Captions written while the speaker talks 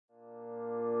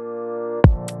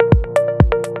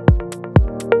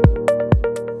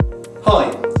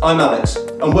I'm Alex,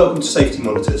 and welcome to Safety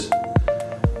Monitors.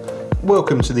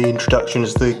 Welcome to the introduction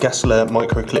to the BW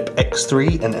MicroClip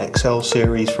X3 and XL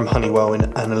series from Honeywell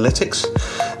Analytics.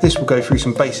 This will go through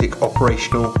some basic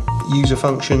operational user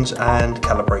functions and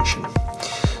calibration.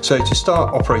 So to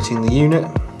start operating the unit,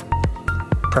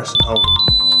 press and hold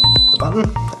the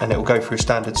button and it will go through a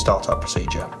standard startup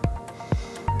procedure.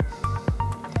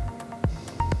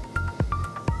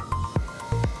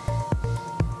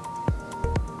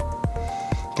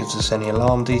 Gives us any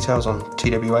alarm details on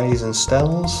TWAs and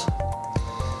STELs.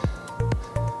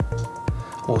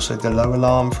 Also the low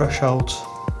alarm thresholds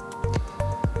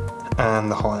and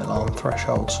the high alarm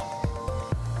thresholds.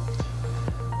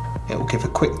 It will give a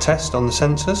quick test on the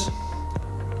sensors,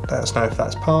 let us know if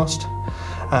that's passed,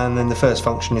 and then the first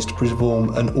function is to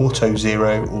perform an auto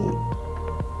zero or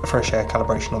fresh air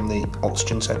calibration on the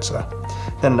oxygen sensor.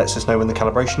 Then lets us know when the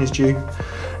calibration is due.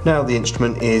 Now the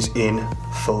instrument is in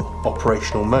full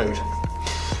operational mode.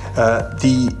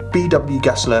 The BW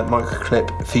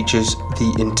MicroClip features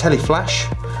the IntelliFlash,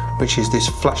 which is this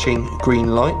flashing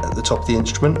green light at the top of the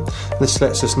instrument. This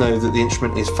lets us know that the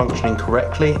instrument is functioning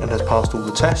correctly and has passed all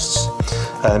the tests.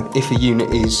 If a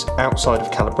unit is outside of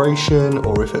calibration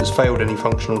or if it has failed any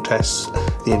functional tests,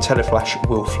 the IntelliFlash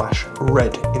will flash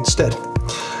red instead.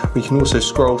 We can also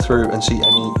scroll through and see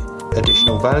any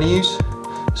additional values,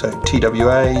 so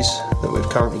TWAs that we've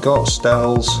currently got,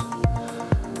 STELs,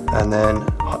 and then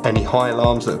any high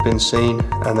alarms that have been seen,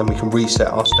 and then we can reset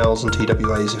our STELs and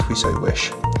TWAs if we so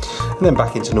wish, and then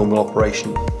back into normal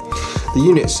operation. The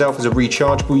unit itself is a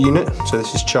rechargeable unit, so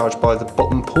this is charged by the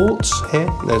bottom ports here.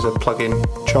 There's a plug-in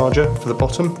charger for the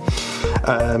bottom.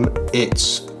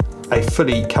 It's a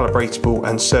fully calibratable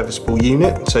and serviceable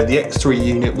unit. So the X3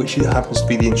 unit, which happens to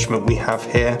be the instrument we have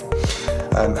here,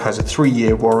 has a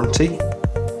 3-year warranty.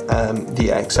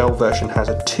 The XL version has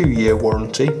a 2-year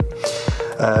warranty.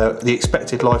 The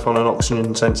expected life on an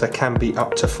oxygen sensor can be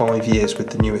up to 5 years with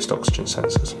the newest oxygen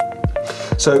sensors.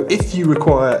 So if you are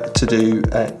required to do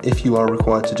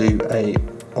a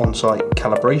on-site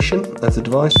calibration of the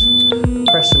device,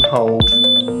 press and hold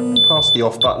past the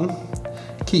off button,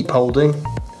 keep holding,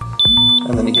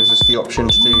 and then it gives us the option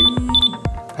to do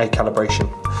a calibration.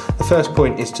 The first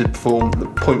point is to perform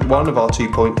point 1 of our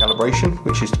 2-point calibration,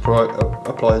 which is to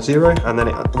apply a 0, and then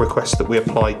it requests that we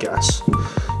apply gas.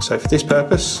 So for this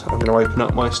purpose, I'm going to open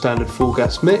up my standard full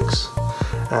gas mix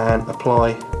and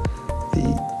apply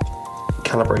the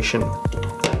calibration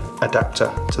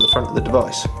adapter to the front of the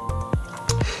device.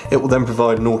 It will then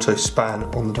provide an auto span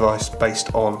on the device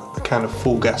based on the kind of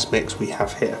full gas mix we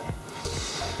have here.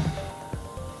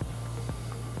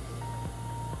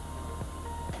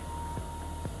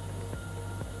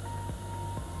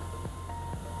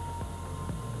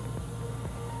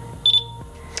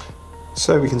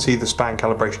 So we can see the span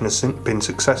calibration has been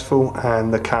successful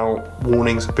and the cal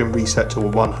warnings have been reset to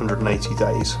 180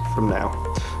 days from now.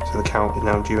 So the cal is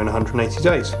now due in 180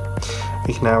 days.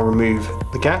 We can now remove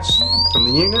the gas from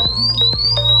the unit.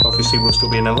 Obviously we'll still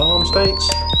be in alarm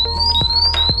states.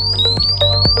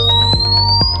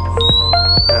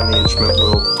 And the instrument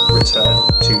will return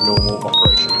to normal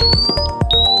operation.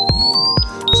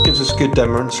 This gives us a good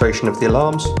demonstration of the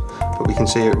alarms, but we can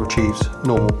see it achieves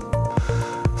normal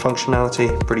functionality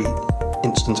pretty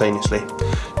instantaneously.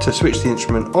 To switch the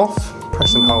instrument off,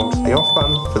 press and hold the off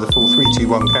button for the full 3, 2,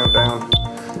 1 countdown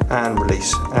and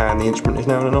release, and the instrument is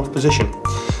now in an off position.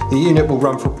 The unit will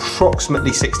run for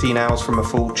approximately 16 hours from a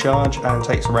full charge and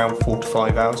takes around 4 to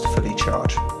 5 hours to fully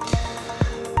charge.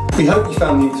 We hope you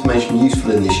found the information useful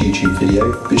in this YouTube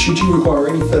video, but should you require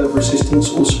any further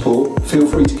assistance or support, feel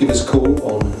free to give us a call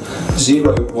on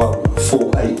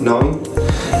 01489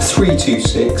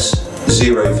 326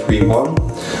 031,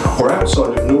 or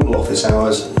outside of normal office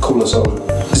hours, call us on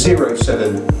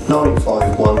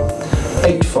 07951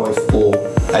 854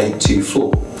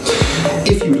 824.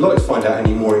 If you would like to find out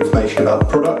any more information about the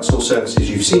products or services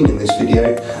you've seen in this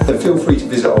video, then feel free to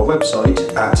visit our website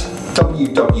at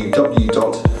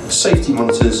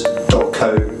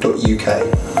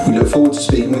www.safetymonitors.co.uk. We look forward to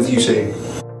speaking with you soon.